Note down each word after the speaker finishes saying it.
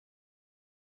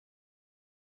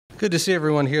Good to see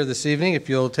everyone here this evening. If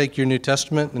you'll take your New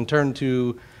Testament and turn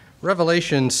to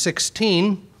Revelation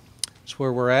 16, that's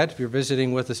where we're at. If you're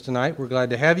visiting with us tonight, we're glad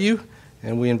to have you,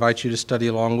 and we invite you to study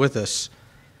along with us.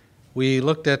 We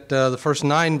looked at the first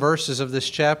 9 verses of this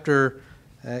chapter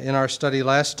in our study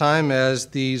last time as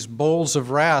these bowls of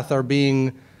wrath are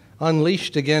being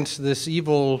unleashed against this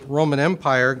evil Roman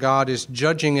Empire. God is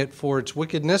judging it for its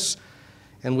wickedness,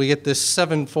 and we get this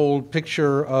sevenfold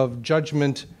picture of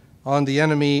judgment on the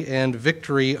enemy and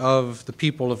victory of the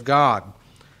people of God.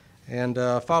 And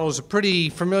follows a pretty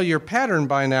familiar pattern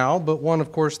by now, but one,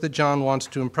 of course, that John wants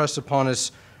to impress upon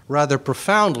us rather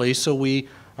profoundly, so we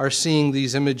are seeing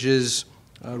these images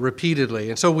repeatedly.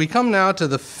 And so we come now to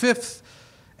the 5th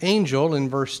angel in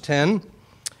verse 10,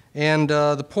 and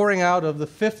the pouring out of the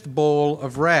 5th bowl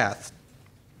of wrath.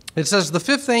 It says, "The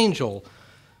 5th angel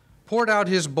poured out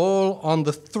his bowl on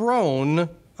the throne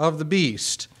of the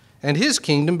beast, and his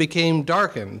kingdom became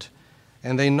darkened,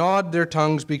 and they gnawed their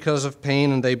tongues because of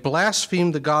pain, and they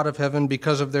blasphemed the God of heaven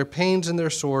because of their pains and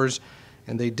their sores,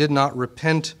 and they did not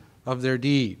repent of their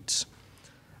deeds."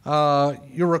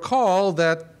 You recall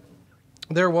that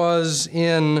there was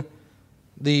in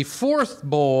the 4th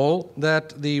bowl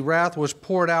that the wrath was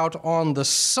poured out on the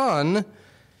sun,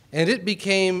 and it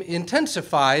became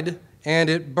intensified, and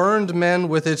it burned men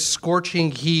with its scorching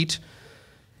heat.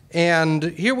 And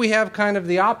here we have kind of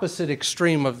the opposite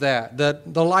extreme of that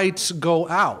the lights go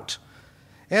out.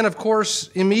 And of course,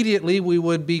 immediately we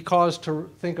would be caused to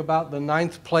think about the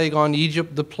 9th plague on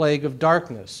Egypt, the plague of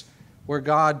darkness, where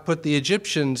God put the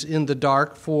Egyptians in the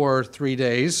dark for 3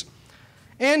 days.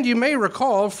 And you may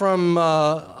recall from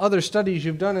other studies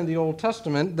you've done in the Old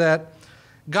Testament that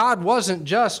God wasn't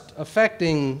just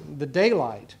affecting the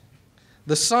daylight.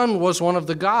 The sun was one of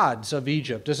the gods of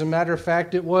Egypt. As a matter of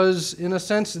fact, it was, in a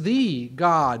sense, the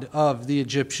god of the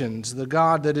Egyptians. The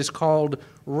god that is called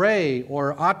Re,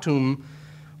 or Atum,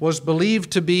 was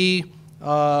believed to be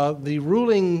the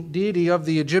ruling deity of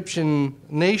the Egyptian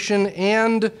nation,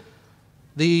 and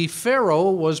the Pharaoh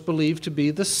was believed to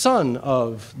be the son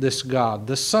of this god,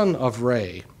 the son of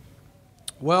Re.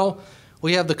 Well,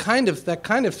 we have that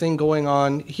kind of thing going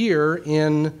on here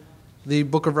in the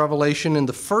book of Revelation in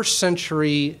the 1st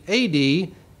century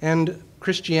AD and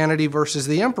Christianity versus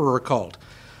the emperor cult.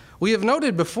 We have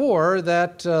noted before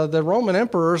that the Roman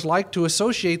emperors like to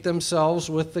associate themselves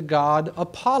with the god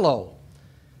Apollo.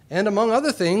 And among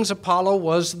other things, Apollo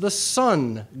was the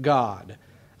sun god.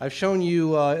 I've shown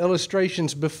you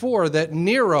illustrations before that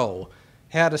Nero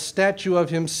had a statue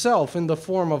of himself in the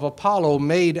form of Apollo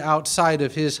made outside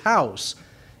of his house.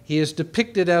 He is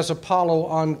depicted as Apollo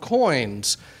on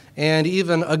coins. And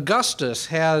even Augustus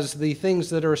has the things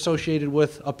that are associated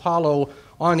with Apollo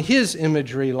on his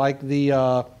imagery, like the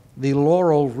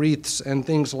laurel wreaths and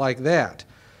things like that.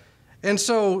 And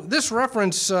so this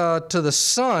reference to the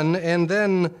sun and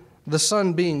then the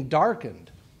sun being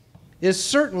darkened is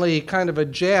certainly kind of a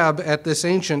jab at this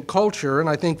ancient culture, and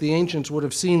I think the ancients would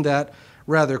have seen that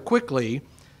rather quickly.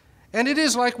 And it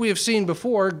is, like we have seen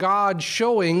before, God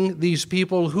showing these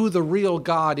people who the real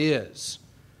God is.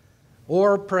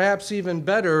 Or perhaps even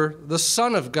better, the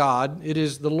Son of God. It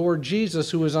is the Lord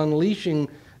Jesus who is unleashing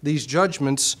these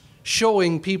judgments,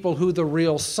 showing people who the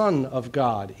real Son of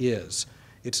God is.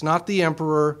 It's not the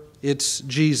emperor, it's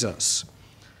Jesus.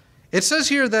 It says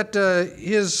here that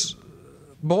his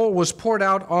bowl was poured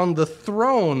out on the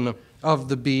throne of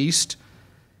the beast.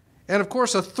 And of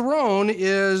course, a throne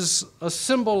is a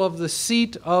symbol of the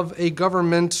seat of a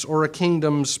government's or a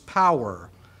kingdom's power.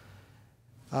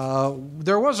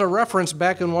 There was a reference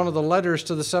back in one of the letters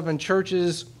to the 7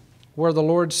 churches where the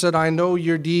Lord said, "I know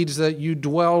your deeds, that you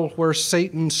dwell where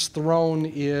Satan's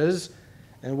throne is."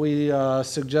 And we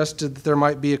suggested that there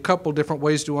might be a couple different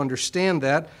ways to understand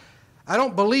that. I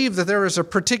don't believe that there is a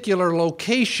particular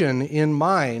location in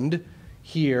mind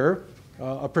here,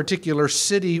 a particular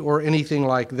city or anything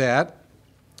like that.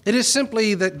 It is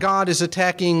simply that God is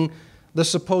attacking the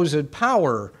supposed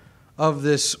power of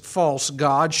this false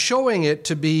god, showing it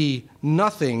to be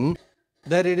nothing,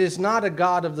 that it is not a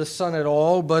god of the sun at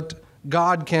all, but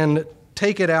God can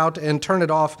take it out and turn it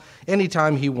off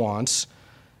anytime he wants.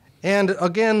 And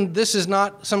again, this is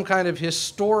not some kind of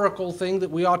historical thing that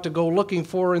we ought to go looking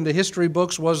for in the history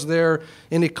books. Was there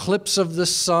an eclipse of the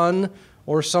sun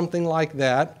or something like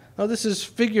that? Now, this is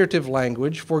figurative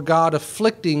language for God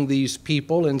afflicting these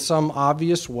people in some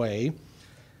obvious way.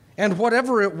 And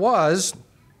whatever it was,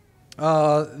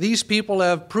 these people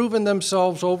have proven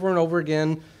themselves over and over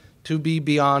again to be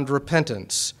beyond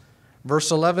repentance.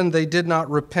 Verse 11, they did not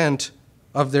repent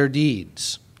of their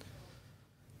deeds.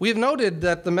 We've noted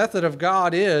that the method of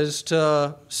God is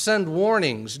to send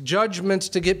warnings, judgments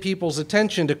to get people's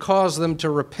attention, to cause them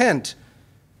to repent.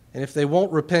 And if they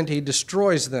won't repent, he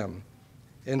destroys them.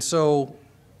 And so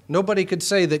nobody could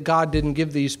say that God didn't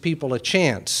give these people a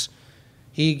chance.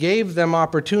 He gave them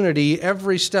opportunity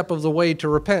every step of the way to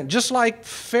repent. Just like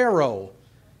Pharaoh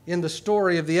in the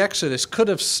story of the Exodus could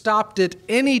have stopped it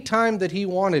any time that he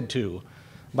wanted to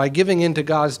by giving in to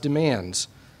God's demands.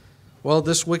 Well,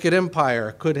 this wicked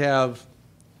empire could have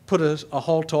put a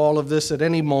halt to all of this at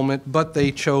any moment, but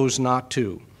they chose not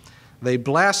to. They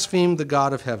blasphemed the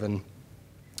God of heaven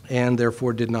and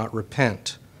therefore did not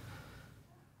repent.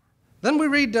 Then we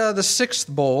read the sixth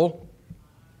bowl,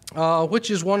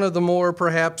 which is one of the more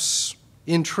perhaps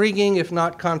intriguing, if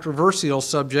not controversial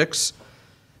subjects,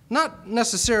 not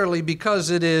necessarily because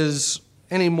it is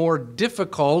any more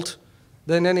difficult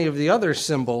than any of the other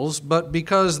symbols, but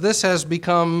because this has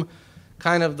become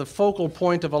kind of the focal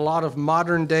point of a lot of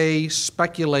modern-day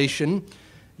speculation.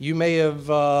 You may have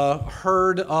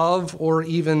heard of or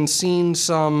even seen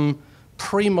some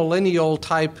premillennial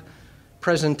type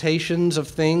presentations of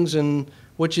things in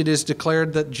which it is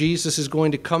declared that Jesus is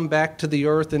going to come back to the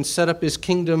earth and set up his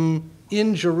kingdom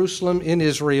in Jerusalem, in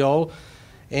Israel.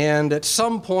 And at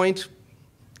some point,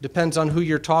 depends on who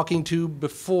you're talking to,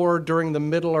 before, during, the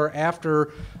middle, or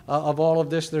after of all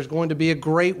of this, there's going to be a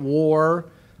great war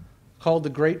called the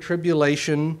Great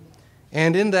Tribulation.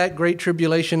 And in that Great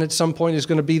Tribulation, at some point, is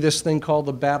going to be this thing called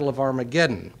the Battle of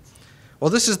Armageddon. Well,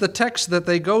 this is the text that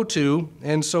they go to,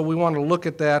 and so we want to look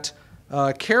at that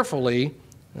carefully,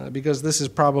 because this is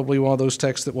probably one of those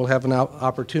texts that we'll have an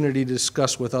opportunity to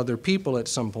discuss with other people at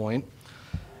some point.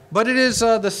 But it is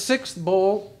the sixth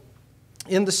bowl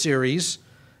in the series,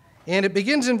 and it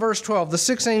begins in verse 12. The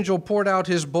sixth angel poured out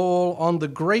his bowl on the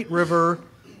great river,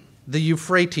 the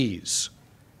Euphrates.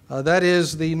 That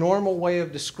is the normal way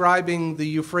of describing the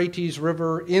Euphrates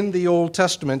River in the Old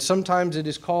Testament. Sometimes it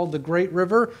is called the Great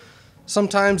River.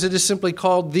 Sometimes it is simply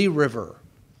called the river.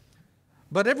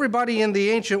 But everybody in the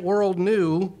ancient world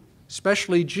knew,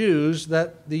 especially Jews,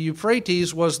 that the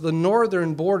Euphrates was the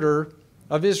northern border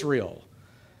of Israel,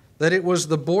 that it was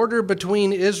the border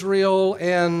between Israel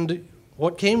and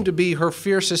what came to be her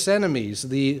fiercest enemies,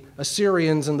 the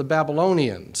Assyrians and the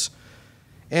Babylonians.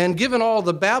 And given all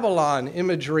the Babylon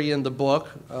imagery in the book,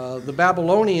 the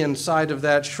Babylonian side of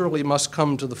that surely must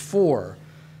come to the fore.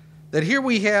 That here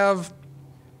we have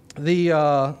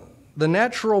the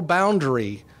natural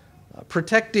boundary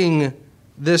protecting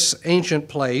this ancient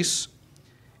place.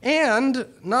 And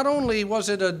not only was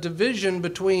it a division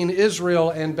between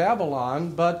Israel and Babylon,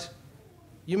 but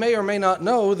you may or may not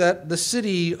know that the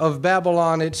city of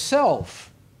Babylon itself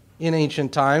in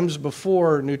ancient times,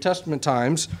 before New Testament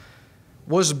times,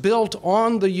 was built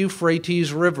on the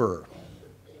Euphrates River.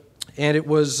 And it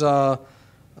was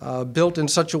built in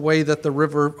such a way that the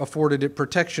river afforded it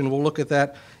protection. We'll look at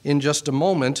that in just a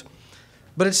moment.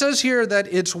 But it says here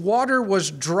that its water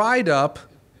was dried up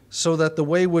so that the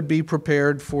way would be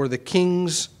prepared for the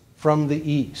kings from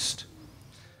the east.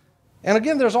 And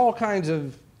again, there's all kinds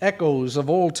of echoes of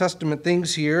Old Testament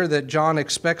things here that John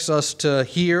expects us to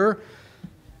hear.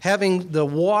 Having the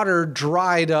water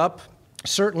dried up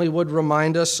certainly would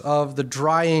remind us of the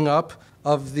drying up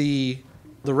of the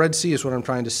Red Sea, is what I'm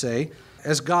trying to say,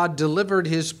 as God delivered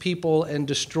his people and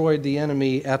destroyed the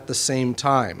enemy at the same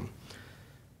time.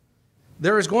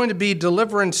 There is going to be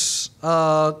deliverance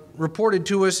reported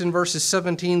to us in verses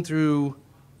 17 through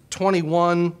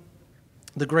 21,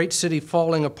 the great city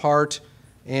falling apart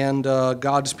and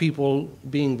God's people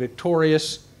being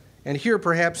victorious. And here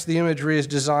perhaps the imagery is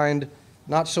designed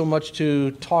not so much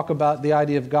to talk about the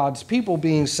idea of God's people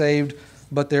being saved,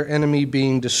 but their enemy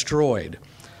being destroyed.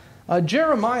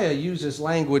 Jeremiah uses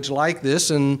language like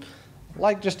this, and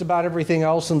like just about everything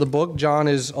else in the book, John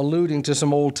is alluding to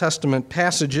some Old Testament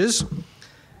passages.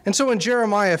 And so in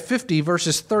Jeremiah 50,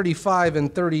 verses 35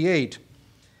 and 38,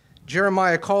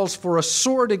 Jeremiah calls for a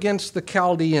sword against the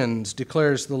Chaldeans,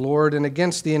 declares the Lord, and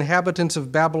against the inhabitants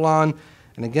of Babylon,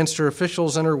 and against her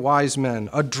officials and her wise men,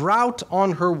 a drought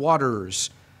on her waters,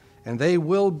 and they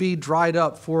will be dried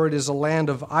up, for it is a land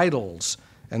of idols,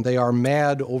 and they are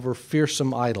mad over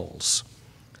fearsome idols.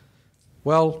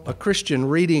 Well, a Christian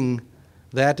reading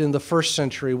that in the first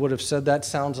century would have said that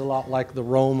sounds a lot like the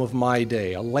Rome of my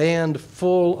day, a land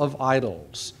full of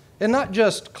idols. And not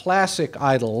just classic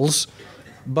idols,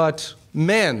 but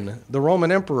men, the Roman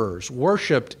emperors,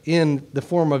 worshipped in the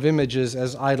form of images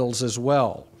as idols as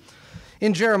well.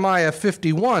 In Jeremiah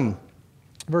 51,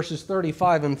 verses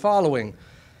 35 and following,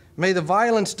 "May the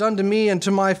violence done to me and to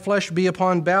my flesh be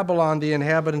upon Babylon," the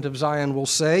inhabitant of Zion will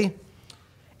say,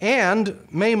 And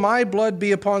may my blood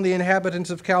be upon the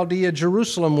inhabitants of Chaldea,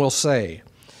 Jerusalem will say.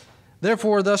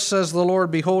 Therefore, thus says the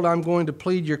Lord, behold, I'm going to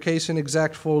plead your case and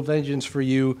exact full vengeance for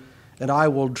you, and I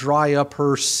will dry up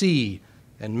her sea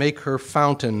and make her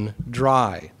fountain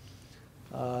dry.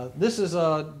 This is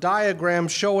a diagram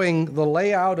showing the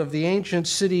layout of the ancient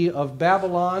city of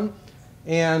Babylon,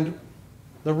 and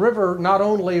the river not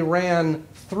only ran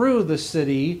through the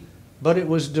city, but it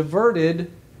was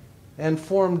diverted and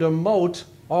formed a moat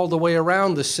all the way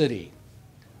around the city.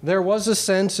 There was a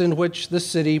sense in which the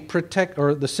city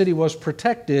was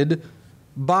protected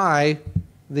by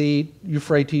the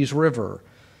Euphrates River.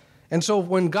 And so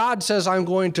when God says, I'm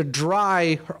going to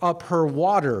dry up her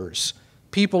waters,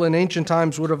 people in ancient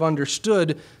times would have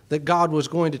understood that God was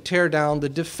going to tear down the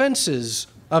defenses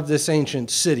of this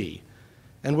ancient city.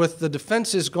 And with the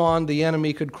defenses gone, the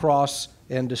enemy could cross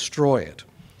and destroy it.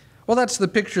 Well, that's the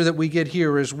picture that we get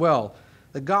here as well.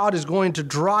 That God is going to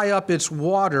dry up its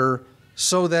water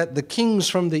so that the kings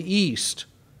from the east,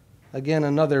 again,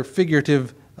 another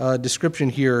figurative description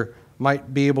here,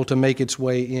 might be able to make its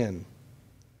way in.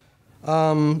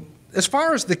 As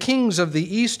far as the kings of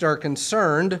the east are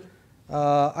concerned,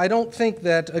 I don't think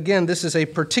that, again, this is a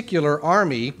particular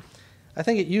army. I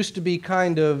think it used to be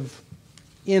kind of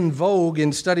in vogue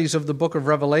in studies of the book of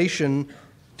Revelation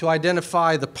to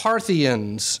identify the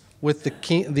Parthians with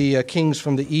the kings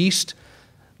from the east.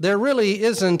 There really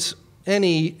isn't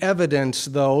any evidence,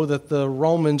 though, that the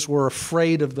Romans were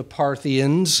afraid of the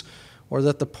Parthians or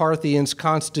that the Parthians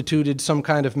constituted some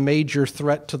kind of major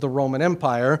threat to the Roman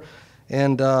Empire.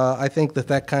 And I think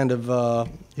that kind of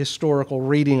historical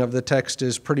reading of the text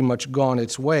is pretty much gone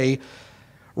its way.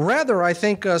 Rather, I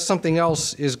think something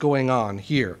else is going on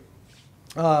here.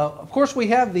 Of course, we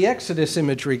have the Exodus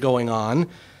imagery going on.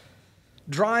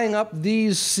 Drying up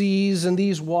these seas and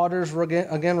these waters,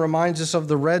 again, reminds us of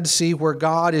the Red Sea, where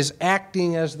God is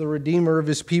acting as the Redeemer of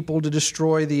his people to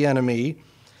destroy the enemy.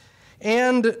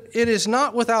 And it is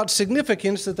not without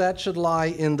significance that should lie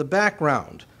in the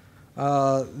background.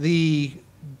 The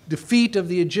defeat of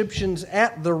the Egyptians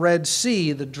at the Red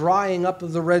Sea, the drying up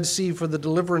of the Red Sea for the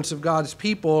deliverance of God's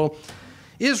people,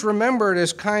 is remembered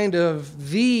as kind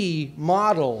of the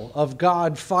model of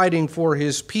God fighting for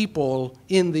his people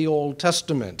in the Old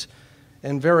Testament.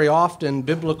 And very often,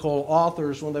 biblical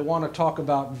authors, when they want to talk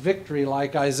about victory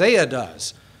like Isaiah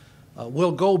does,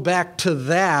 will go back to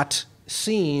that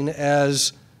scene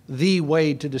as the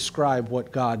way to describe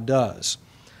what God does.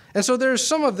 And so there's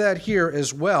some of that here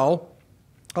as well,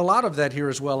 a lot of that here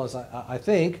as well, as I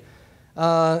think.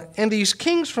 And these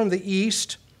kings from the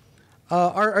east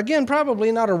are, again,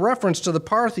 probably not a reference to the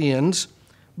Parthians,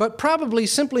 but probably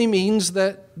simply means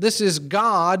that this is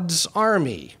God's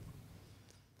army.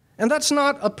 And that's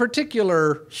not a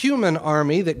particular human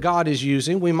army that God is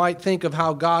using. We might think of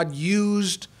how God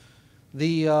used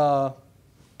the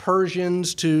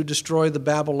Persians to destroy the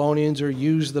Babylonians or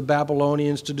used the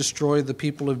Babylonians to destroy the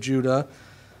people of Judah.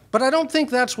 But I don't think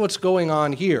that's what's going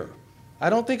on here. I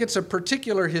don't think it's a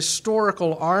particular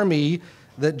historical army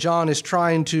that John is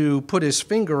trying to put his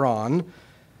finger on,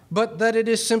 but that it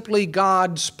is simply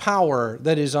God's power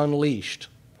that is unleashed,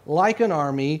 like an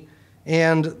army,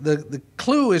 and the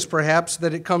clue is perhaps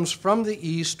that it comes from the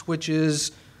east, which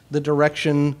is the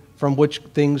direction from which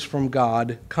things from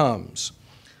God comes.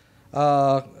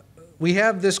 We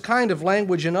have this kind of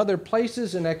language in other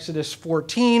places. In Exodus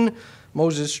 14,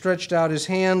 Moses stretched out his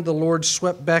hand, the Lord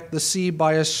swept back the sea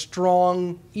by a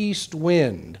strong east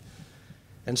wind.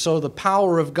 And so the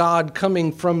power of God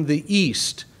coming from the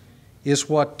east is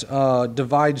what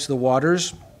divides the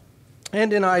waters.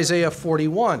 And in Isaiah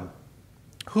 41,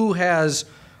 who has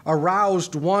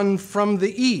aroused one from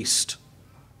the east,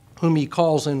 whom he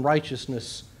calls in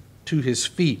righteousness to his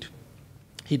feet.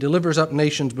 He delivers up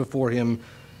nations before him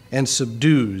and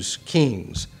subdues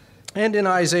kings. And in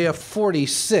Isaiah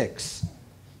 46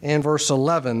 and verse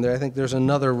 11, I think there's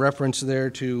another reference there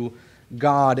to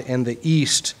God and the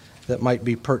east that might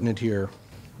be pertinent here.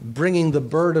 Bringing the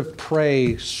bird of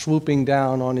prey swooping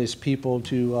down on his people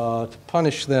to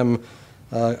punish them,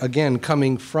 again,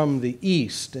 coming from the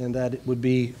east, and that it would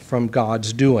be from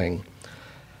God's doing.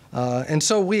 And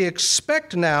so we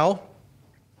expect now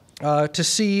to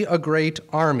see a great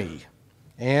army.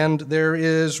 And there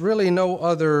is really no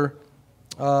other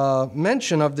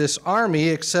mention of this army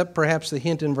except perhaps the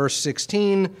hint in verse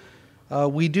 16.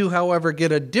 We do, however,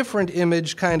 get a different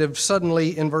image kind of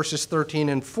suddenly in verses 13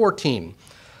 and 14.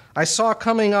 I saw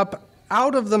coming up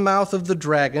out of the mouth of the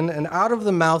dragon and out of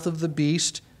the mouth of the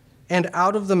beast and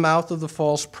out of the mouth of the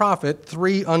false prophet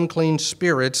 3 unclean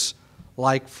spirits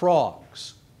like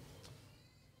frogs.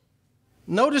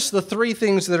 Notice the three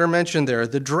things that are mentioned there.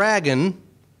 The dragon,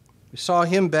 we saw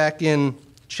him back in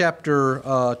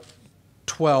chapter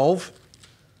 12.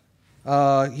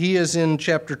 He is in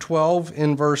chapter 12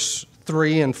 in verse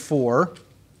 3 and 4.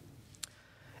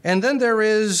 And then there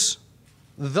is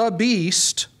the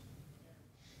beast,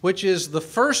 which is the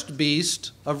first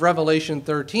beast of Revelation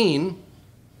 13,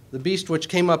 the beast which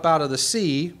came up out of the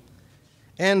sea.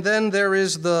 And then there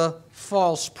is the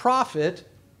false prophet,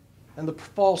 and the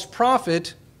false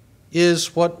prophet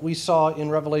is what we saw in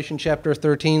Revelation chapter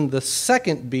 13, the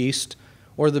second beast,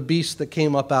 or the beast that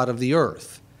came up out of the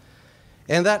earth.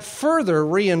 And that further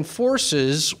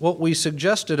reinforces what we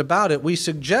suggested about it. We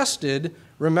suggested,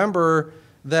 remember,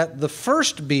 that the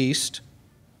first beast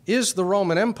is the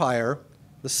Roman Empire,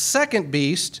 the second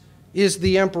beast is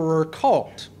the emperor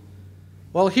cult.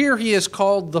 Well, here he is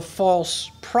called the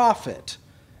false prophet.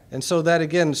 And so that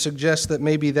again suggests that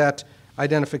maybe that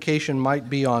identification might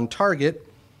be on target.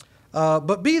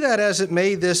 But be that as it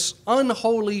may, this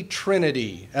unholy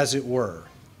trinity, as it were,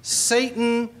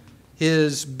 Satan,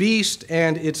 his beast,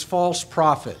 and its false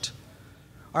prophet,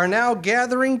 are now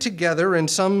gathering together in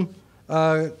some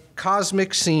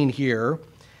cosmic scene here,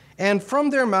 and from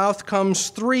their mouth comes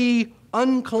three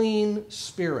unclean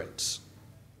spirits.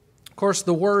 Of course,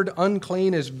 the word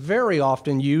unclean is very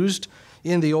often used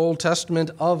in the Old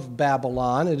Testament of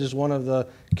Babylon. It is one of the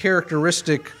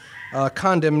characteristic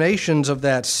condemnations of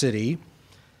that city.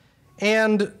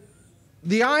 And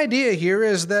the idea here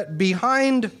is that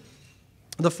behind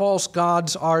the false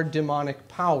gods are demonic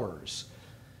powers.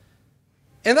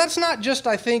 And that's not just,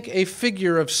 I think, a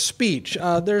figure of speech.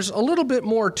 There's a little bit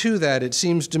more to that, it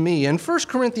seems to me. In 1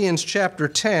 Corinthians chapter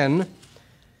 10,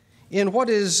 in what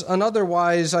is an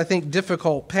otherwise, I think,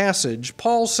 difficult passage,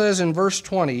 Paul says in verse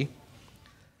 20,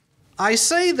 I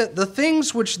say that the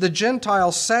things which the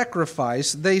Gentiles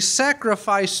sacrifice, they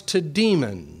sacrifice to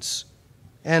demons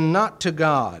and not to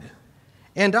God.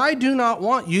 And I do not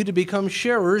want you to become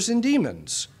sharers in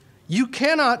demons. You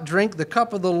cannot drink the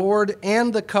cup of the Lord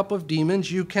and the cup of demons.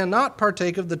 You cannot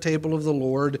partake of the table of the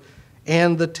Lord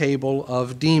and the table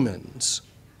of demons.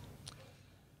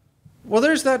 Well,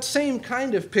 there's that same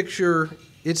kind of picture,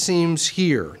 it seems,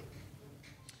 here.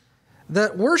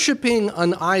 That worshiping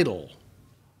an idol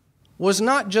was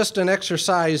not just an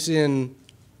exercise in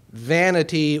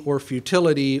vanity or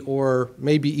futility or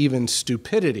maybe even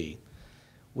stupidity.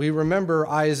 We remember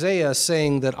Isaiah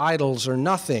saying that idols are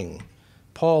nothing.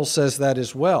 Paul says that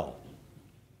as well.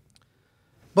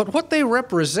 But what they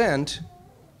represent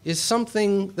is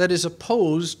something that is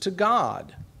opposed to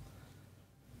God.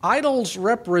 Idols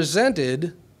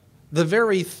represented the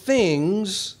very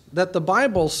things that the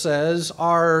Bible says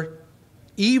are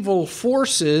evil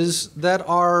forces that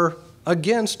are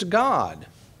against God.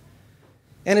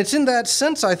 And it's in that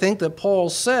sense, I think, that Paul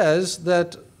says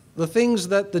that the things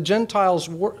that the Gentiles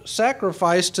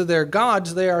sacrifice to their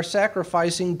gods, they are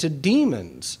sacrificing to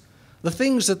demons. The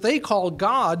things that they call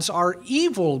gods are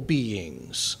evil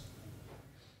beings.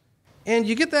 And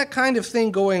you get that kind of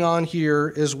thing going on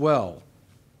here as well.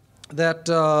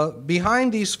 That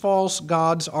behind these false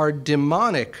gods are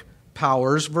demonic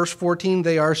powers. Verse 14,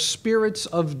 they are spirits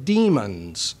of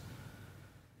demons.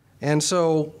 And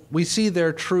so we see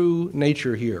their true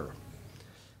nature here.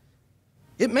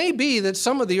 It may be that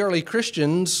some of the early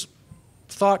Christians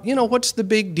thought, what's the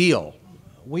big deal?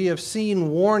 We have seen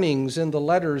warnings in the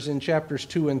letters in chapters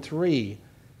 2 and 3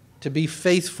 to be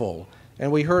faithful.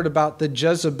 And we heard about the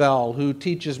Jezebel who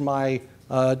teaches my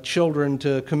children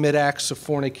to commit acts of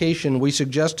fornication. We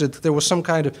suggested that there was some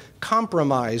kind of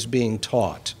compromise being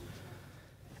taught.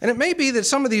 And it may be that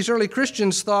some of these early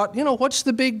Christians thought, what's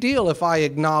the big deal if I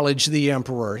acknowledge the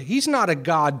emperor? He's not a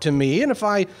god to me, and if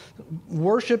I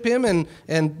worship him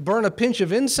and burn a pinch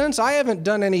of incense, I haven't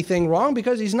done anything wrong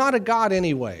because he's not a god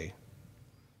anyway.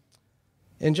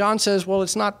 And John says, well,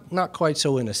 it's not quite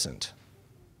so innocent.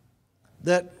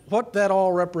 That what that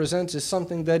all represents is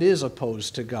something that is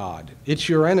opposed to God. It's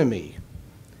your enemy,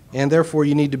 and therefore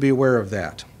you need to be aware of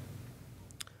that.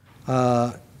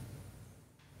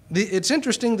 It's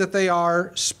interesting that they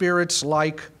are spirits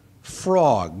like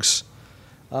frogs.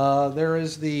 There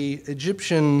is the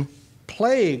Egyptian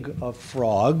plague of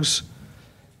frogs.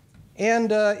 And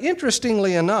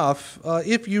interestingly enough,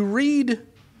 if you read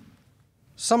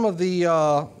some of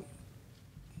the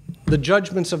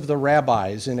judgments of the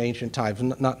rabbis in ancient times,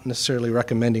 not necessarily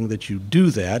recommending that you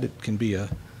do that. It can be a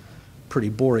pretty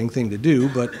boring thing to do.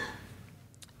 But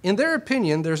in their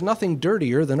opinion, there's nothing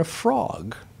dirtier than a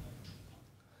frog.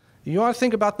 You want to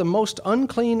think about the most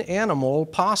unclean animal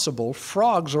possible,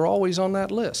 frogs are always on that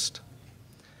list.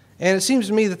 And it seems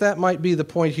to me that that might be the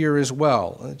point here as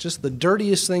well. Just the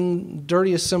dirtiest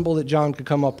symbol that John could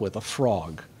come up with, a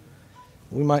frog.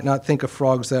 We might not think of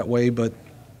frogs that way, but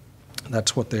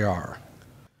that's what they are.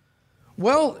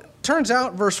 Well, turns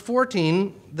out, verse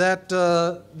 14, that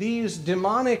these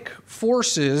demonic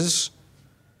forces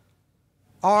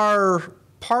are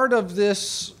part of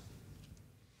this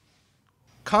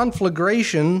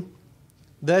conflagration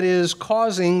that is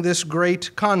causing this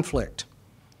great conflict.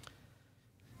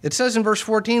 It says in verse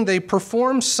 14, they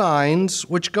perform signs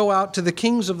which go out to the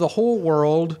kings of the whole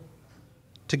world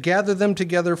to gather them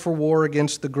together for war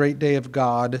against the great day of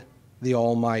God, the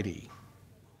Almighty.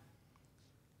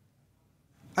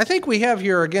 I think we have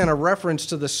here again a reference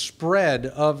to the spread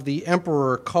of the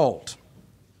emperor cult.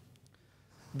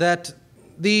 That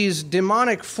these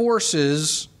demonic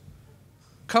forces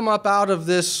come up out of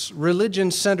this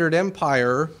religion-centered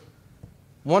empire,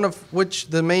 one of which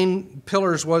the main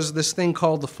pillars was this thing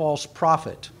called the false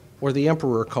prophet, or the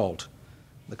emperor cult,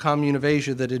 the commune of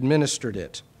Asia that administered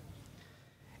it.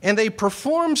 And they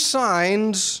perform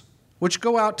signs which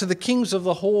go out to the kings of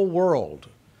the whole world,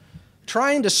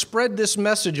 trying to spread this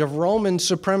message of Roman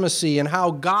supremacy and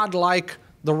how godlike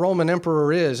the Roman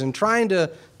emperor is, and trying to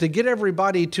get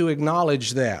everybody to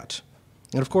acknowledge that.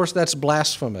 And of course, that's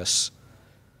blasphemous.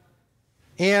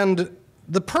 And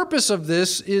the purpose of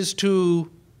this is to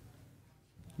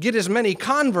get as many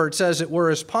converts, as it were,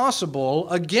 as possible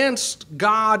against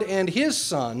God and His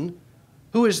Son,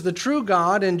 who is the true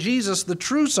God, and Jesus, the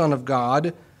true Son of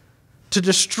God, to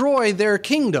destroy their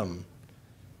kingdom.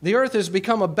 The earth has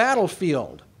become a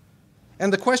battlefield.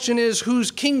 And the question is,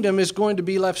 whose kingdom is going to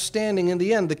be left standing in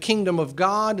the end? The kingdom of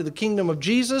God, the kingdom of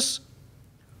Jesus?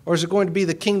 Or is it going to be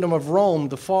the kingdom of Rome,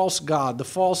 the false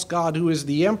god who is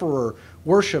the emperor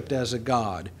worshipped as a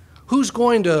god? Who's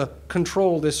going to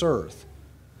control this earth?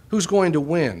 Who's going to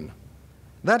win?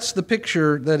 That's the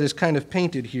picture that is kind of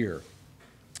painted here.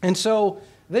 And so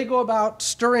they go about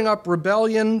stirring up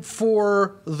rebellion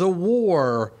for the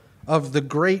war of the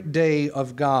great day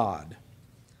of God.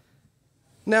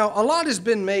 Now, a lot has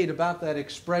been made about that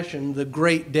expression, the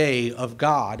great day of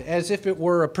God, as if it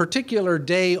were a particular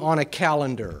day on a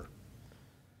calendar.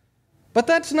 But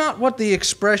that's not what the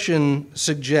expression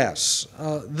suggests.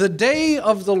 The day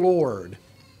of the Lord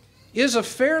is a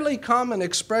fairly common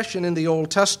expression in the Old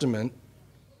Testament,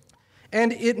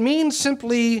 and it means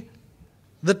simply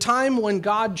the time when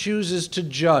God chooses to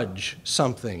judge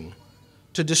something,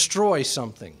 to destroy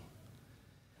something.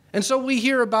 And so we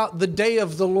hear about the day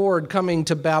of the Lord coming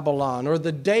to Babylon, or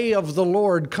the day of the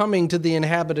Lord coming to the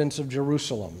inhabitants of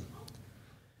Jerusalem.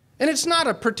 And it's not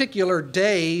a particular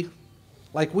day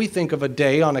like we think of a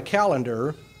day on a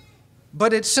calendar,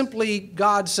 but it's simply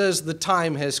God says the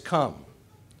time has come.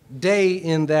 Day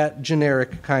in that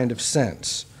generic kind of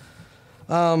sense.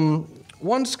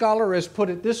 One scholar has put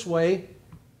it this way,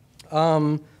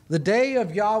 the day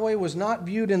of Yahweh was not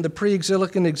viewed in the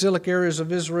pre-exilic and exilic eras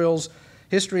of Israel's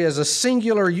history as a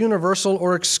singular, universal,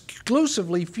 or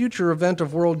exclusively future event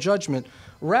of world judgment.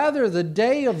 Rather, the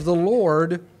day of the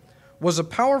Lord was a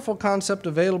powerful concept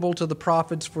available to the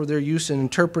prophets for their use in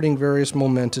interpreting various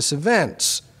momentous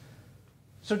events.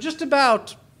 So just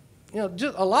about,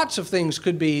 lots of things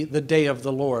could be the day of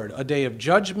the Lord. A day of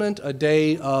judgment, a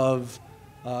day of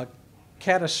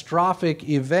catastrophic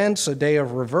events, a day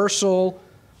of reversal.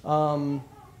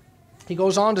 He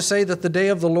goes on to say that the day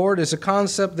of the Lord is a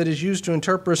concept that is used to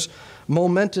interpret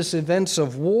momentous events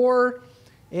of war,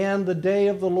 and the day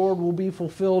of the Lord will be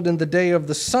fulfilled in the day of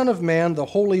the Son of Man. The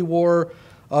holy war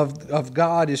of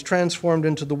God is transformed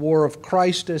into the war of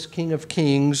Christ as King of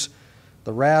Kings.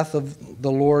 The wrath of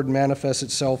the Lord manifests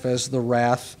itself as the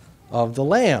wrath of the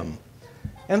Lamb.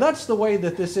 And that's the way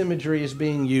that this imagery is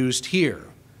being used here.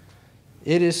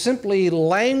 It is simply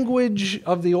language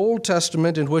of the Old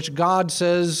Testament in which God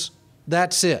says,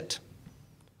 that's it.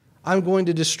 I'm going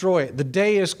to destroy it. The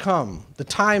day has come. The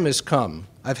time has come.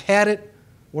 I've had it.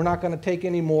 We're not going to take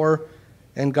any more,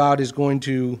 and God is going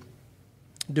to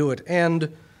do it.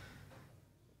 And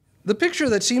the picture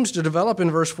that seems to develop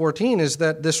in verse 14 is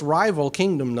that this rival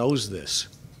kingdom knows this.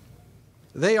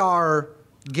 They are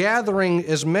gathering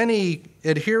as many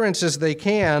adherents as they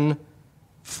can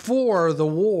for the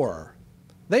war.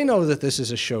 They know that this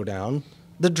is a showdown.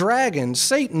 The dragon,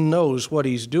 Satan, knows what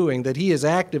he's doing, that he is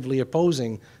actively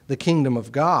opposing the kingdom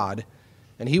of God,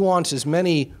 and he wants as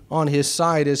many on his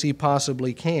side as he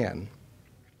possibly can.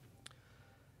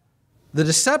 The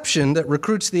deception that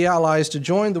recruits the allies to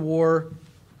join the war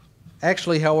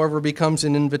actually, however, becomes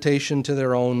an invitation to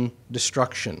their own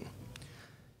destruction.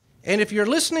 And if you're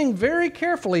listening very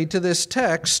carefully to this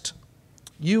text,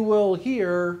 you will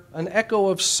hear an echo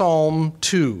of Psalm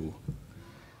 2.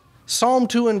 Psalm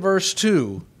 2 and verse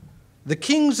 2, "The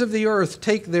kings of the earth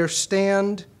take their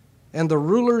stand, and the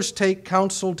rulers take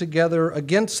counsel together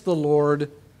against the Lord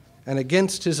and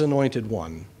against his anointed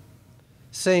one,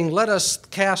 saying, 'Let us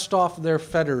cast off their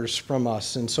fetters from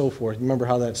us,'" and so forth. Remember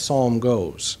how that psalm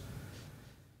goes.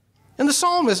 And the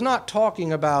psalm is not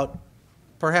talking about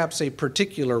perhaps a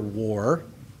particular war,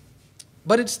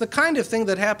 but it's the kind of thing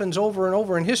that happens over and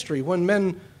over in history when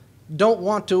men don't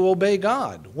want to obey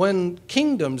God, when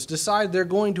kingdoms decide they're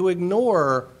going to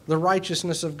ignore the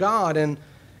righteousness of God and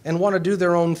want to do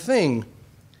their own thing.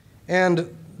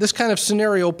 And this kind of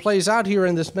scenario plays out here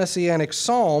in this messianic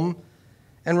psalm.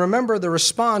 And remember, the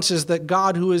response is that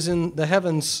God who is in the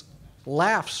heavens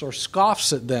laughs or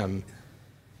scoffs at them.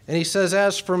 And he says,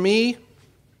 "As for me,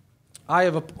 I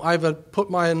have put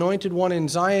my anointed one in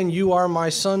Zion. You are my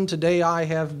son. Today I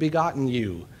have begotten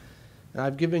you. And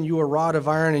I've given you a rod of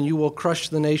iron, and you will crush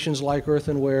the nations like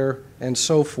earthenware," and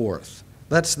so forth.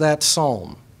 That's that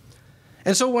psalm.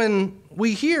 And so when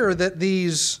we hear that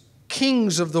these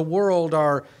kings of the world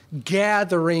are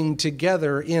gathering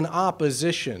together in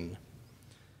opposition,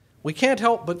 we can't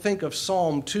help but think of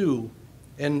Psalm 2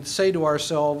 and say to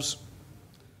ourselves,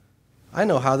 I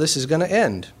know how this is going to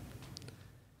end.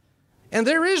 And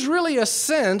there is really a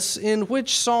sense in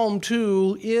which Psalm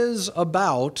 2 is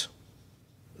about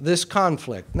this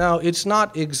conflict. Now, it's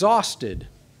not exhausted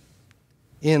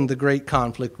in the great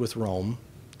conflict with Rome,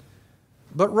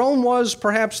 but Rome was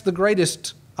perhaps the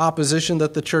greatest opposition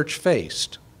that the church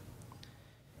faced.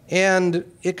 And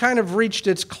it kind of reached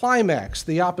its climax.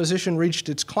 The opposition reached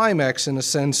its climax, in a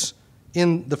sense,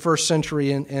 in the first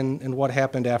century and what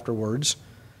happened afterwards.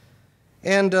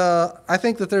 And I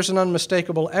think that there's an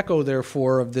unmistakable echo,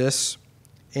 therefore, of this.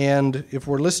 And if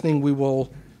we're listening, we will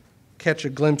catch a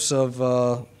glimpse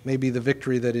of maybe the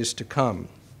victory that is to come.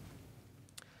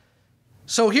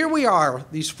 So here we are,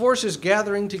 these forces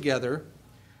gathering together.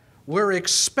 We're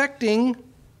expecting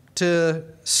to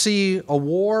see a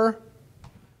war,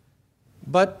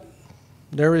 but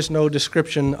there is no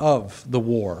description of the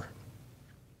war.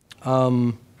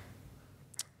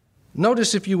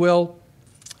 Notice, if you will,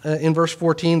 in verse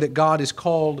 14, that God is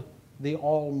called the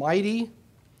Almighty.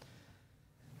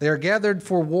 They are gathered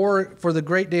for war for the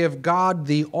great day of God,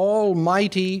 the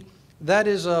Almighty. That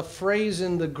is a phrase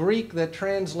in the Greek that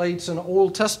translates an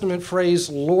Old Testament phrase,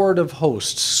 Lord of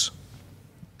hosts.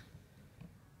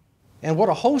 And what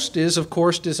a host is, of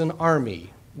course, is an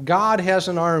army. God has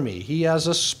an army. He has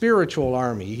a spiritual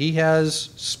army. He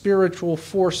has spiritual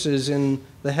forces in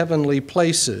the heavenly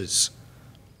places.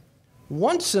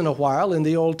 Once in a while in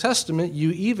the Old Testament, you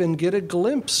even get a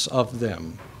glimpse of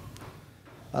them.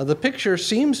 The picture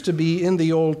seems to be in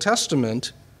the Old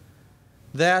Testament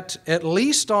that at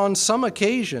least on some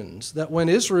occasions, that when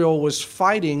Israel was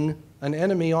fighting an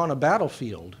enemy on a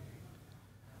battlefield,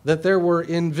 that there were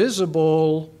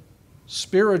invisible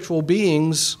spiritual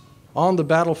beings on the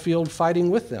battlefield fighting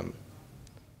with them.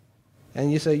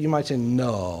 And you might say,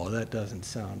 no, that doesn't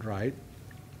sound right.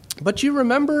 But you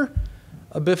remember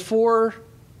before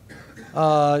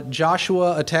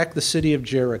Joshua attacked the city of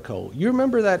Jericho, you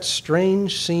remember that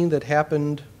strange scene that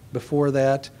happened before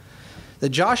that? That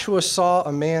Joshua saw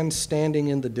a man standing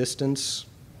in the distance,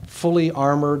 fully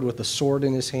armored with a sword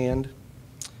in his hand.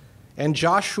 And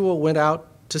Joshua went out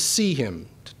to see him,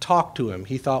 to talk to him.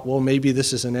 He thought, well, maybe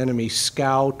this is an enemy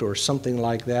scout or something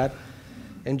like that.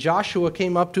 And Joshua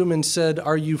came up to him and said,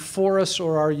 "Are you for us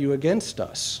or are you against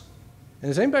us?"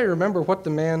 And does anybody remember what the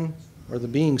man or the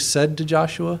being said to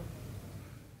Joshua?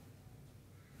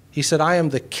 He said, "I am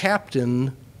the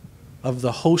captain of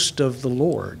the host of the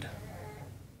Lord."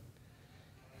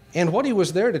 And what he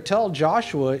was there to tell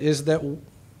Joshua is that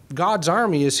God's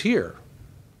army is here.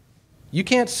 You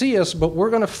can't see us, but we're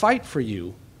going to fight for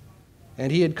you.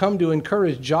 And he had come to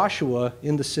encourage Joshua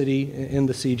in the city, in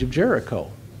the siege of Jericho.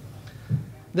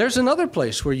 There's another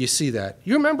place where you see that.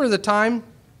 You remember the time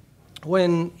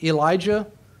when Elijah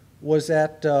was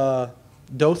at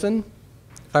Dothan,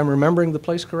 if I'm remembering the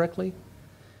place correctly?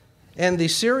 And the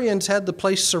Syrians had the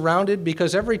place surrounded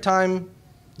because every time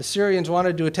the Syrians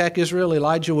wanted to attack Israel,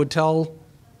 Elijah would tell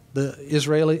the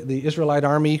Israelite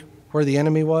army where the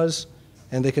enemy was,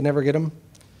 and they could never get him.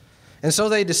 And so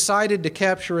they decided to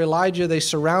capture Elijah. They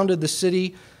surrounded the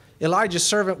city. Elijah's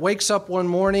servant wakes up one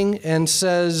morning and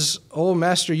says, "Oh,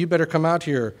 master, you better come out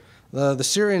here. The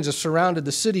Syrians have surrounded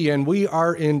the city, and we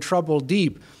are in trouble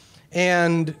deep."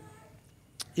 And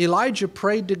Elijah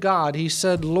prayed to God. He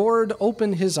said, "Lord,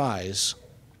 open his eyes."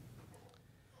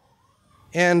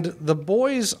 And the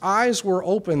boy's eyes were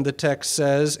opened, the text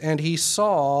says, and he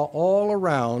saw all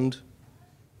around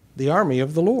the army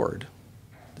of the Lord,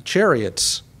 the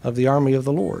chariots of the army of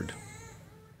the Lord.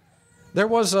 There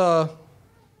was an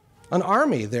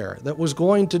army there that was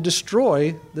going to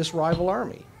destroy this rival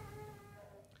army.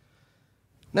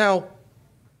 Now,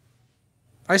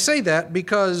 I say that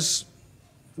because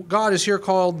God is here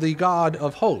called the God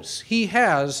of hosts. He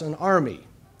has an army.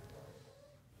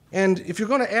 And if you're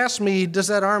going to ask me, does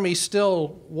that army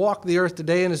still walk the earth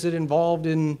today and is it involved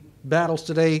in battles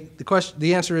today?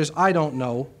 The answer is, I don't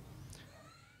know.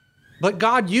 But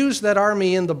God used that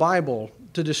army in the Bible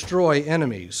to destroy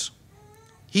enemies.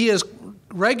 He is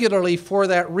regularly, for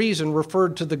that reason,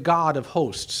 referred to the God of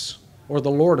hosts or the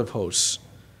Lord of hosts.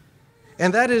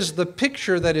 And that is the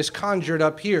picture that is conjured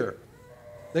up here.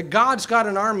 That God's got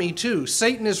an army too.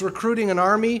 Satan is recruiting an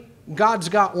army. God's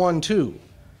got one too.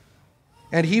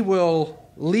 And he will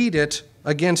lead it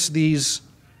against these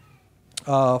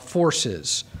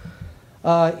forces.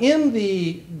 In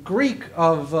the Greek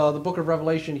of the book of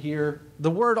Revelation here,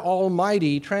 the word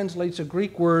Almighty translates a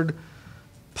Greek word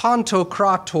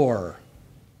Pantokrator,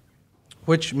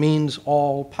 which means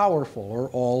all-powerful or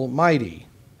almighty.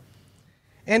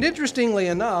 And interestingly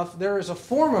enough, there is a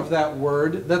form of that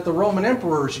word that the Roman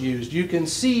emperors used. You can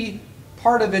see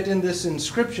part of it in this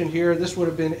inscription here. This would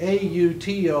have been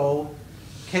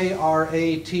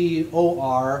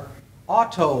Autokrator,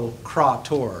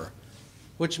 autokrator,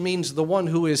 which means the one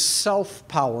who is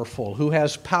self-powerful, who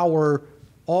has power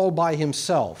all by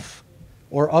himself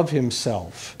or of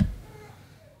himself.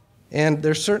 And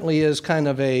there certainly is kind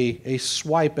of a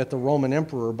swipe at the Roman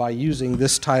emperor by using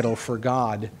this title for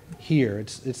God here.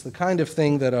 It's the kind of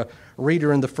thing that a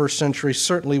reader in the first century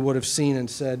certainly would have seen and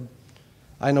said,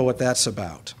 I know what that's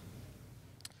about.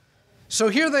 So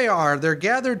here they are. They're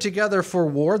gathered together for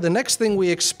war. The next thing we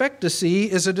expect to see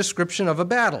is a description of a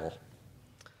battle.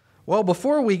 Well,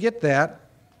 before we get that,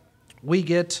 we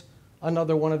get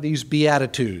another one of these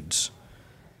beatitudes.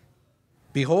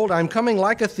 Behold, I'm coming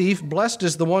like a thief. Blessed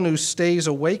is the one who stays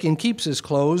awake and keeps his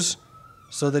clothes,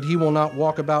 so that he will not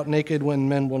walk about naked when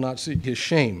men will not see his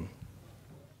shame.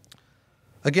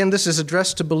 Again, this is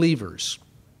addressed to believers.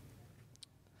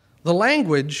 The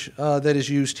language that is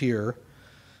used here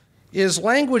is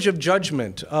language of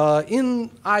judgment.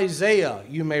 In Isaiah,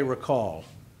 you may recall,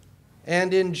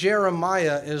 and in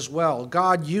Jeremiah as well,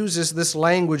 God uses this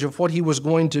language of what he was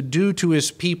going to do to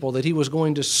his people, that he was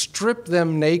going to strip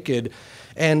them naked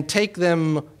and take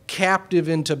them captive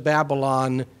into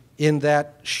Babylon in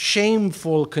that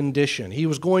shameful condition. He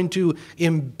was going to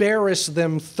embarrass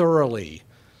them thoroughly,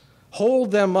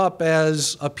 hold them up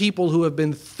as a people who have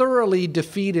been thoroughly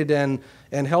defeated and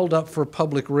held up for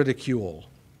public ridicule.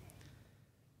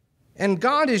 And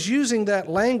God is using that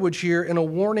language here in a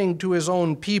warning to his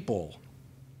own people.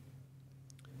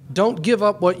 Don't give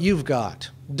up what you've got.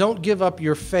 Don't give up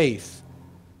your faith,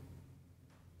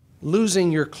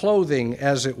 losing your clothing,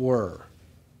 as it were,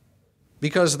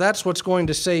 because that's what's going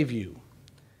to save you.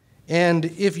 And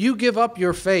if you give up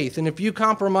your faith, and if you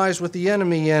compromise with the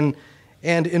enemy and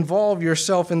involve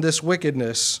yourself in this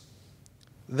wickedness,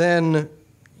 then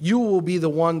you will be the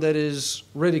one that is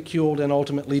ridiculed and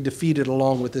ultimately defeated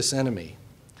along with this enemy.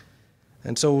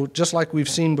 And so, just like we've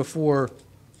seen before,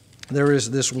 there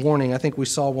is this warning. I think we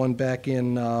saw one back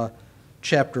in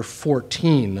chapter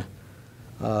 14,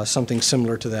 something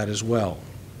similar to that as well.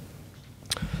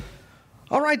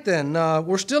 All right then,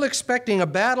 we're still expecting a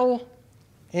battle,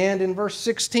 and in verse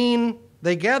 16,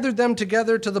 they gathered them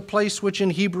together to the place which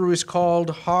in Hebrew is called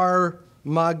Har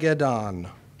Mageddon.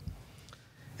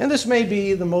 And this may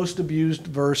be the most abused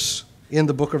verse in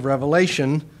the book of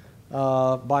Revelation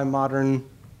by modern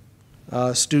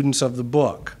students of the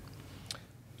book.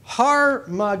 Har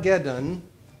Mageddon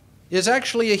is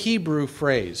actually a Hebrew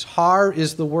phrase. Har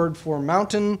is the word for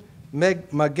mountain.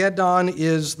 Mageddon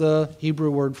is the Hebrew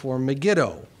word for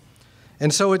Megiddo.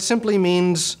 And so it simply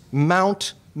means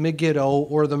Mount Megiddo,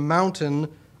 or the mountain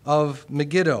of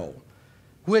Megiddo,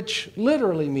 which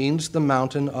literally means the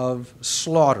mountain of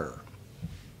slaughter.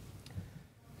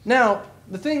 Now,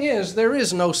 the thing is, there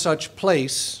is no such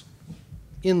place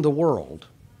in the world.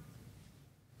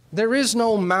 There is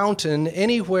no mountain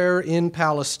anywhere in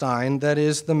Palestine that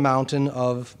is the mountain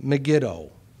of Megiddo.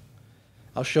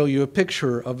 I'll show you a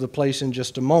picture of the place in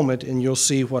just a moment, and you'll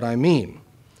see what I mean.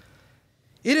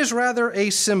 It is rather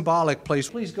a symbolic place.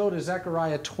 Please go to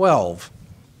Zechariah 12.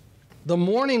 The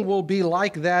morning will be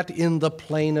like that in the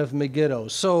plain of Megiddo.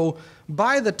 So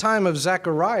by the time of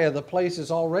Zechariah, the place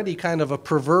is already kind of a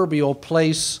proverbial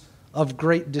place of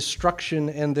great destruction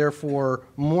and therefore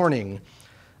mourning.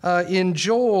 In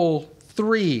Joel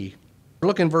 3,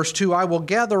 look in verse 2, I will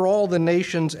gather all the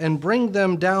nations and bring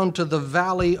them down to the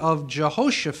valley of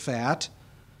Jehoshaphat,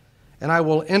 and I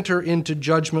will enter into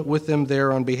judgment with them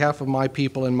there on behalf of my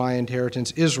people and my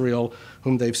inheritance Israel,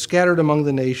 whom they've scattered among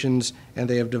the nations, and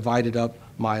they have divided up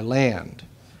my land.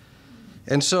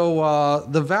 And so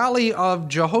the valley of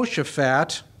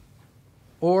Jehoshaphat,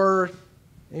 or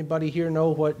anybody here know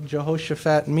what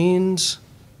Jehoshaphat means?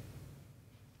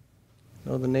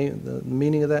 Know the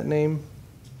meaning of that name?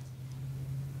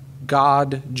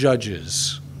 God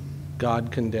judges.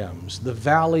 God condemns. The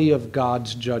valley of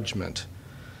God's judgment.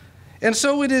 And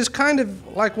so it is kind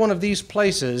of like one of these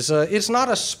places. It's not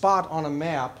a spot on a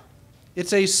map.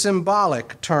 It's a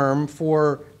symbolic term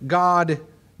for God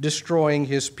destroying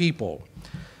his people.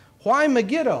 Why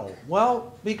Megiddo?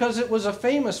 Well, because it was a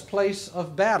famous place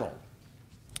of battle.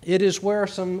 It is where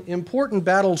some important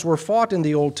battles were fought in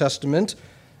the Old Testament.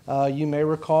 You may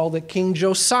recall that King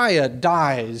Josiah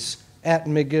dies at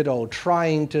Megiddo,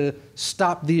 trying to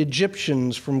stop the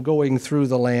Egyptians from going through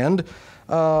the land.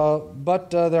 But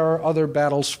there are other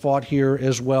battles fought here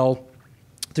as well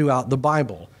throughout the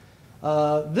Bible.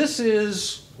 This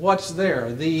is what's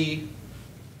there. The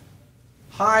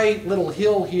high little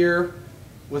hill here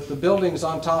with the buildings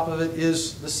on top of it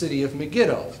is the city of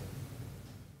Megiddo.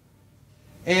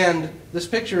 And this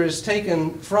picture is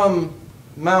taken from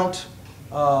Mount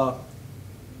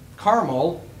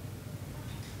Carmel.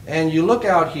 And you look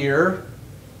out here,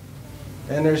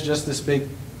 and there's just this big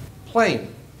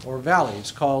plain or valley.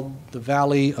 It's called the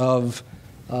Valley of,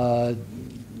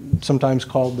 sometimes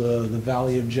called the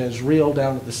Valley of Jezreel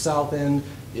down at the south end.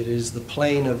 It is the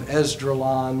plain of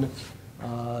Esdraelon,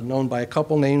 known by a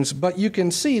couple names. But you can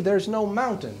see there's no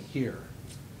mountain here.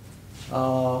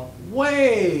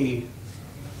 Way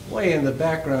in the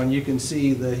background, you can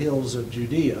see the hills of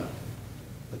Judea.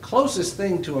 The closest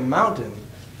thing to a mountain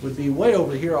would be way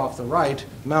over here off the right.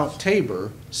 Mount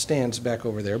Tabor stands back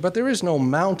over there, but there is no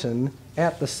mountain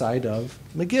at the site of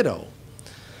Megiddo.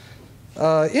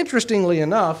 Interestingly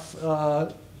enough,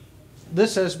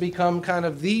 this has become kind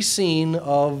of the scene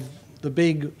of the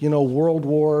big, World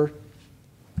War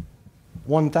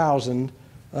 1000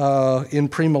 in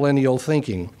premillennial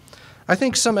thinking. I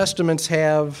think some estimates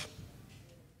have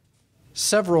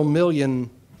several million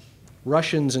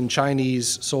Russians and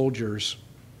Chinese soldiers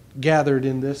gathered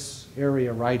in this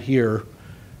area right here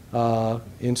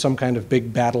in some kind of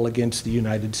big battle against the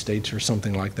United States or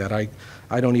something like that.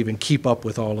 I don't even keep up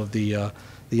with all of the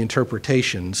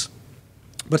interpretations.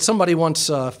 But somebody once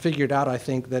figured out, I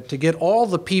think, that to get all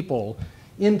the people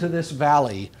into this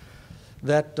valley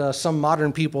that some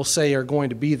modern people say are going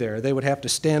to be there, they would have to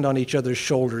stand on each other's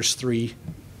shoulders three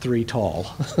tall.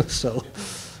 So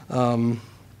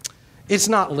it's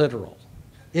not literal.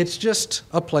 It's just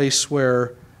a place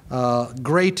where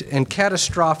great and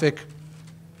catastrophic,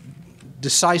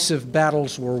 decisive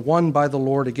battles were won by the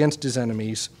Lord against his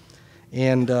enemies,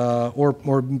 and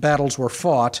or battles were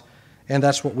fought, and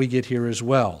that's what we get here as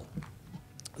well.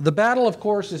 The battle, of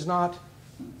course, is not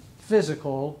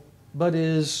physical, but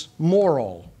is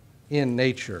moral in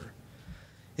nature.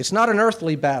 It's not an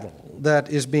earthly battle that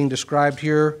is being described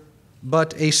here,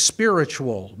 but a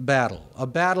spiritual battle, a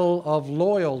battle of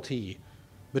loyalty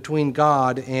between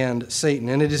God and Satan,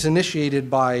 and it is initiated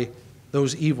by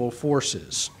those evil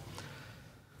forces.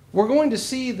 We're going to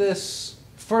see this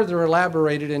further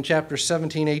elaborated in chapters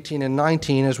 17, 18, and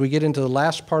 19 as we get into the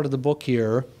last part of the book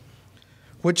here,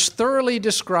 which thoroughly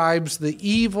describes the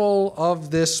evil of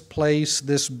this place,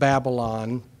 this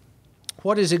Babylon,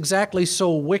 what is exactly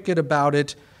so wicked about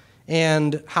it,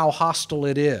 and how hostile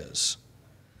it is.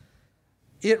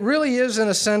 It really is, in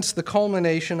a sense, the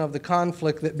culmination of the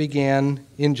conflict that began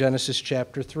in Genesis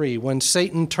chapter 3, when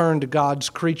Satan turned God's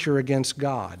creature against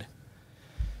God.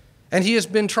 And he has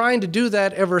been trying to do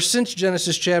that ever since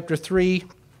Genesis chapter 3,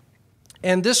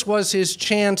 and this was his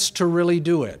chance to really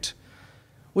do it.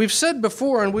 We've said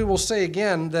before, and we will say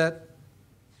again, that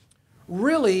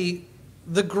really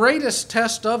the greatest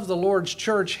test of the Lord's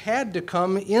church had to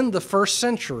come in the first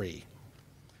century.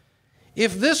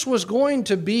 If this was going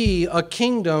to be a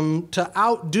kingdom to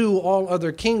outdo all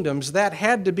other kingdoms, that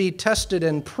had to be tested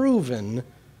and proven.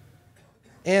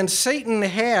 And Satan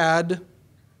had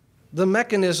the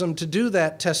mechanism to do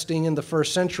that testing in the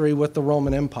first century with the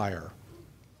Roman Empire.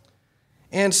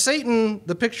 And Satan,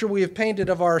 the picture we have painted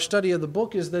of our study of the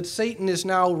book is that Satan has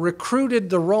now recruited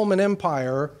the Roman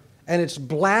Empire and its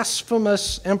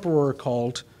blasphemous emperor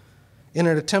cult in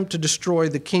an attempt to destroy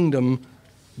the kingdom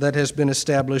that has been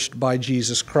established by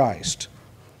Jesus Christ.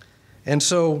 And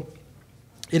so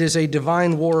it is a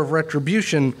divine war of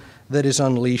retribution that is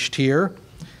unleashed here.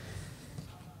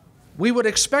 We would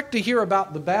expect to hear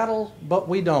about the battle, but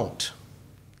we don't.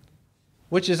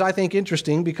 which is, I think,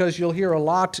 interesting because you'll hear a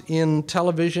lot in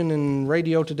television and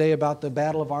radio today about the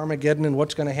Battle of Armageddon and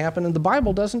what's going to happen, and the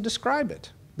Bible doesn't describe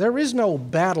it. There is no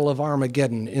Battle of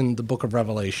Armageddon in the book of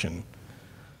Revelation.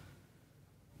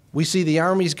 We see the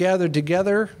armies gathered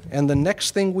together, and the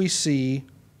next thing we see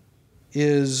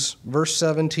is verse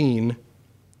 17,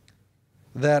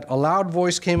 that a loud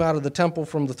voice came out of the temple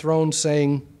from the throne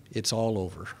saying, "It's all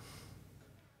over."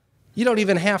 You don't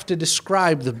even have to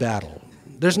describe the battle.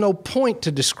 There's no point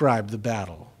to describe the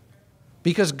battle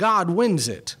because God wins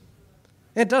it.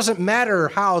 It doesn't matter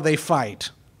how they fight.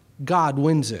 God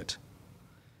wins it.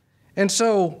 And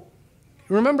so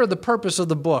remember the purpose of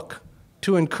the book,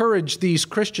 to encourage these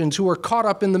Christians who are caught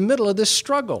up in the middle of this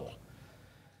struggle.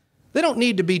 They don't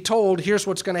need to be told, here's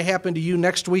what's going to happen to you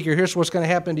next week or here's what's going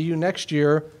to happen to you next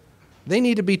year. They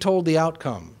need to be told the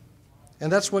outcome.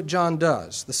 And that's what John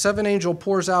does. The seventh angel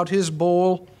pours out his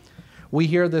bowl. We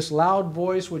hear this loud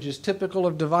voice, which is typical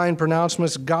of divine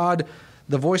pronouncements. God,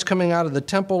 the voice coming out of the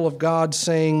temple of God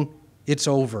saying, "It's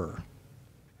over."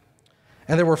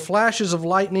 And there were flashes of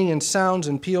lightning and sounds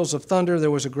and peals of thunder. There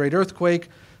was a great earthquake,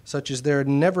 such as there had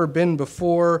never been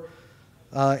before,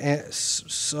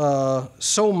 so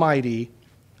mighty.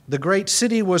 The great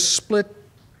city was split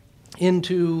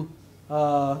into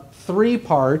 3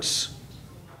 parts,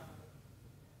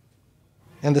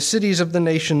 and the cities of the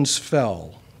nations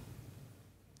fell.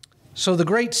 So the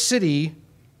great city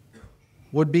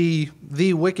would be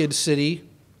the wicked city.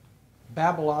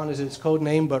 Babylon is its code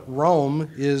name, but Rome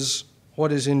is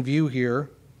what is in view here.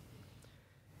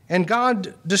 And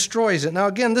God destroys it. Now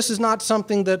again, this is not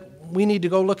something that we need to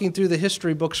go looking through the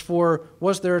history books for.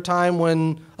 Was there a time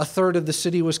when a third of the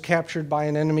city was captured by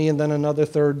an enemy and then another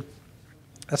third?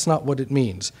 That's not what it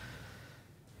means.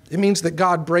 It means that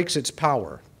God breaks its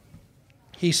power.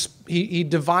 He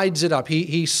divides it up.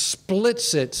 He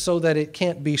splits it so that it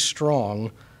can't be strong.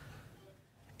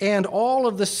 And all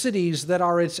of the cities that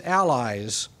are its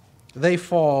allies, they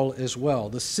fall as well,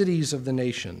 the cities of the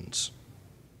nations.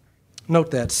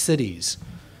 Note that, cities,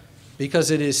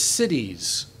 because it is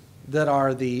cities that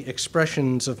are the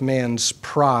expressions of man's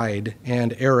pride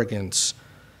and arrogance.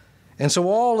 And so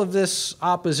all of this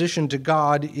opposition to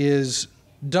God is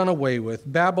done away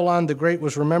with. Babylon the Great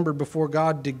was remembered before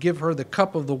God to give her the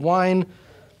cup of the wine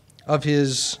of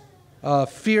his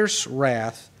fierce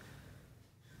wrath.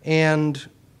 And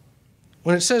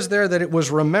when it says there that it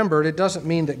was remembered, it doesn't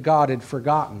mean that God had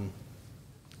forgotten,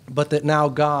 but that now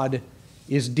God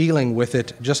is dealing with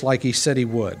it just like he said he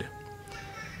would.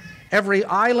 Every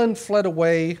island fled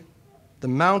away. The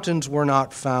mountains were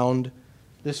not found.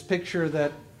 This picture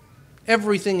that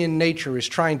everything in nature is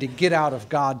trying to get out of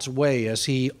God's way as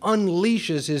he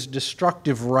unleashes his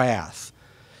destructive wrath.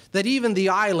 That even the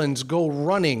islands go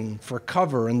running for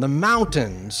cover and the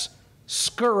mountains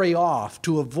scurry off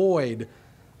to avoid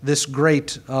this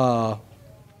great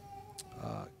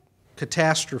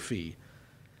catastrophe.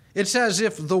 It's as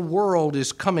if the world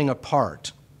is coming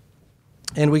apart.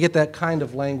 And we get that kind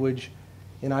of language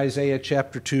in Isaiah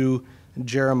chapter 2, and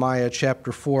Jeremiah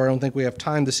chapter 4. I don't think we have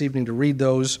time this evening to read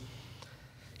those.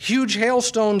 Huge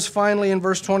hailstones, finally, in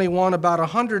verse 21, about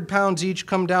 100 pounds each,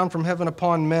 come down from heaven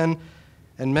upon men,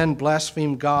 and men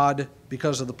blaspheme God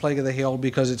because of the plague of the hail,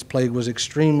 because its plague was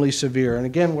extremely severe. And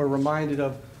again, we're reminded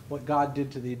of what God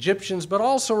did to the Egyptians, but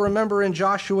also remember in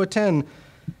Joshua 10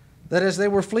 that as they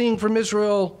were fleeing from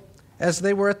Israel, as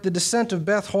they were at the descent of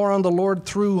Beth Horon, the Lord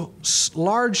threw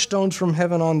large stones from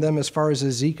heaven on them as far as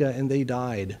Azekah, and they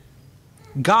died.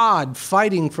 God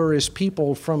fighting for his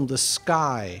people from the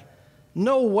sky.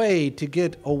 No way to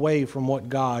get away from what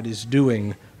God is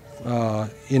doing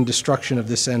in destruction of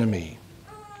this enemy.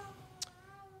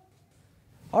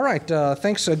 All right,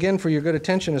 thanks again for your good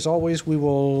attention. As always, we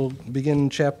will begin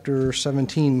chapter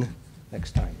 17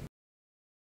 next time.